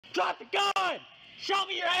Drop the gun! Show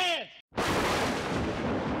me your hands!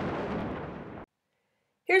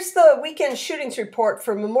 Here's the weekend shootings report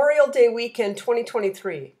for Memorial Day weekend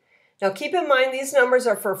 2023. Now keep in mind these numbers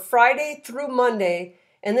are for Friday through Monday,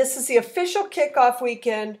 and this is the official kickoff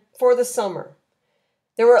weekend for the summer.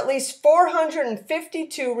 There were at least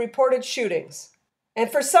 452 reported shootings.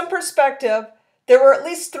 And for some perspective, there were at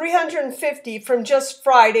least 350 from just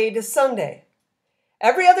Friday to Sunday.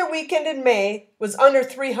 Every other weekend in May was under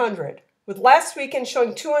 300, with last weekend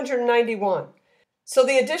showing 291. So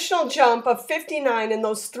the additional jump of 59 in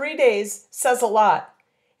those 3 days says a lot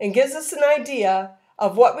and gives us an idea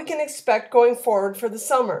of what we can expect going forward for the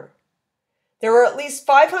summer. There were at least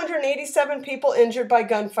 587 people injured by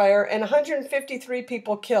gunfire and 153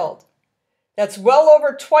 people killed. That's well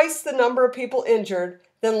over twice the number of people injured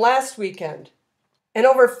than last weekend, and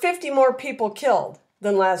over 50 more people killed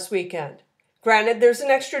than last weekend. Granted, there's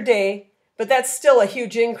an extra day, but that's still a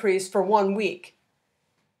huge increase for 1 week.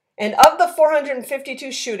 And of the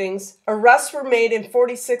 452 shootings, arrests were made in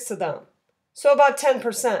 46 of them, so about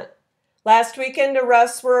 10%. Last weekend,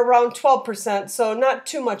 arrests were around 12%, so not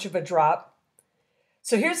too much of a drop.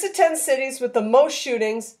 So here's the 10 cities with the most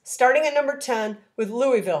shootings, starting at number 10 with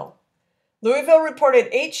Louisville. Louisville reported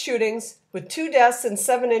 8 shootings with 2 deaths and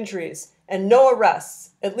 7 injuries, and no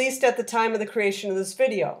arrests, at least at the time of the creation of this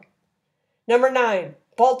video. Number 9,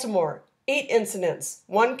 Baltimore, 8 incidents,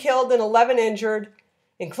 1 killed and 11 injured,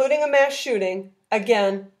 including a mass shooting,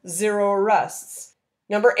 again, 0 arrests.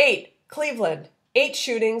 Number 8, Cleveland, 8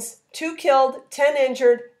 shootings, 2 killed, 10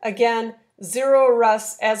 injured, again, 0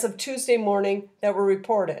 arrests as of Tuesday morning that were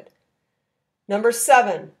reported. Number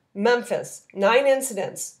 7, Memphis, 9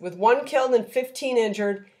 incidents with 1 killed and 15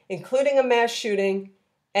 injured, including a mass shooting,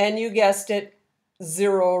 and you guessed it,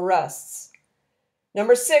 0 arrests.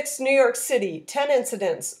 Number 6, New York City, 10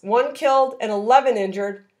 incidents, 1 killed and 11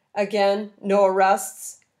 injured, again, no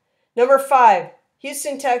arrests. Number 5,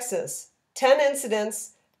 Houston, Texas, 10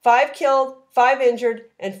 incidents, 5 killed, 5 injured,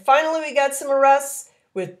 and finally we got some arrests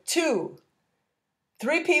with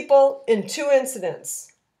 3 people in 2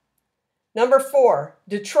 incidents. Number 4,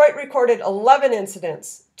 Detroit recorded 11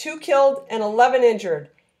 incidents, 2 killed and 11 injured.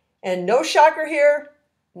 And no shocker here,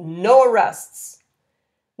 no arrests.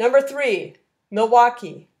 Number 3,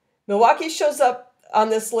 Milwaukee. Milwaukee shows up on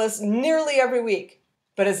this list nearly every week,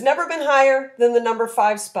 but has never been higher than the number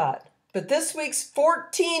 5 spot. But this week's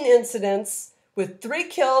 14 incidents with 3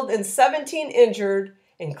 killed and 17 injured,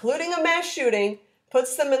 including a mass shooting,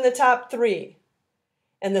 puts them in the top 3.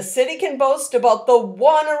 And the city can boast about the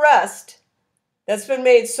 1 arrest that's been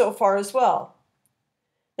made so far as well.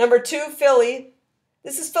 Number 2, Philly.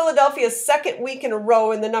 This is Philadelphia's second week in a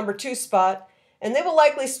row in the number 2 spot, and they will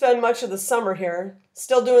likely spend much of the summer here,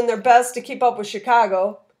 still doing their best to keep up with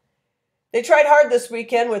Chicago. They tried hard this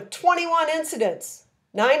weekend with 21 incidents,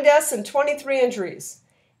 9 deaths and 23 injuries,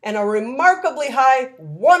 and a remarkably high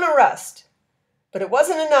 1 arrest. But it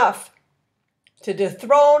wasn't enough to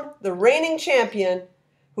dethrone the reigning champion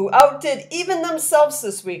who outdid even themselves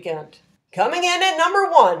this weekend. Coming in at number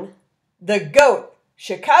 1, the GOAT,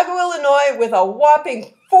 Chicago, Illinois, with a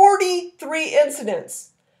whopping 43 incidents,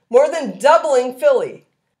 more than doubling Philly.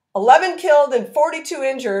 11 killed and 42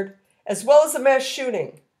 injured, as well as a mass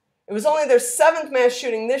shooting. It was only their 7th mass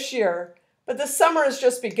shooting this year, but the summer has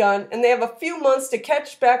just begun, and they have a few months to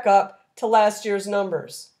catch back up to last year's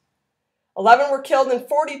numbers. 11 were killed and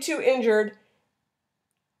 42 injured,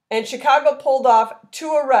 and Chicago pulled off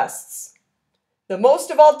 2 arrests. The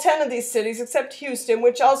most of all 10 of these cities, except Houston,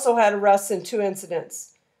 which also had arrests in 2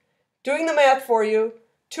 incidents. Doing the math for you,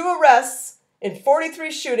 2 arrests in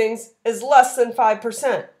 43 shootings is less than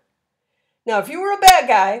 5%. Now, if you were a bad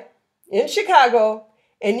guy in Chicago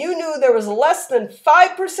and you knew there was less than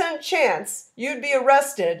 5% chance you'd be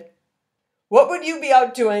arrested, what would you be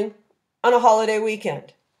out doing on a holiday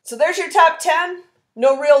weekend? So there's your top 10.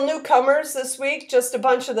 No real newcomers this week, just a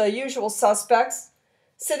bunch of the usual suspects.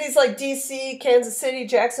 Cities like D.C., Kansas City,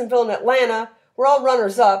 Jacksonville, and Atlanta were all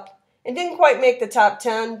runners-up and didn't quite make the top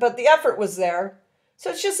 10, but the effort was there.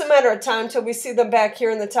 So it's just a matter of time till we see them back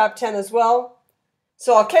here in the top 10 as well.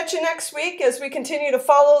 So I'll catch you next week as we continue to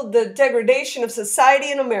follow the degradation of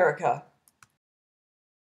society in America.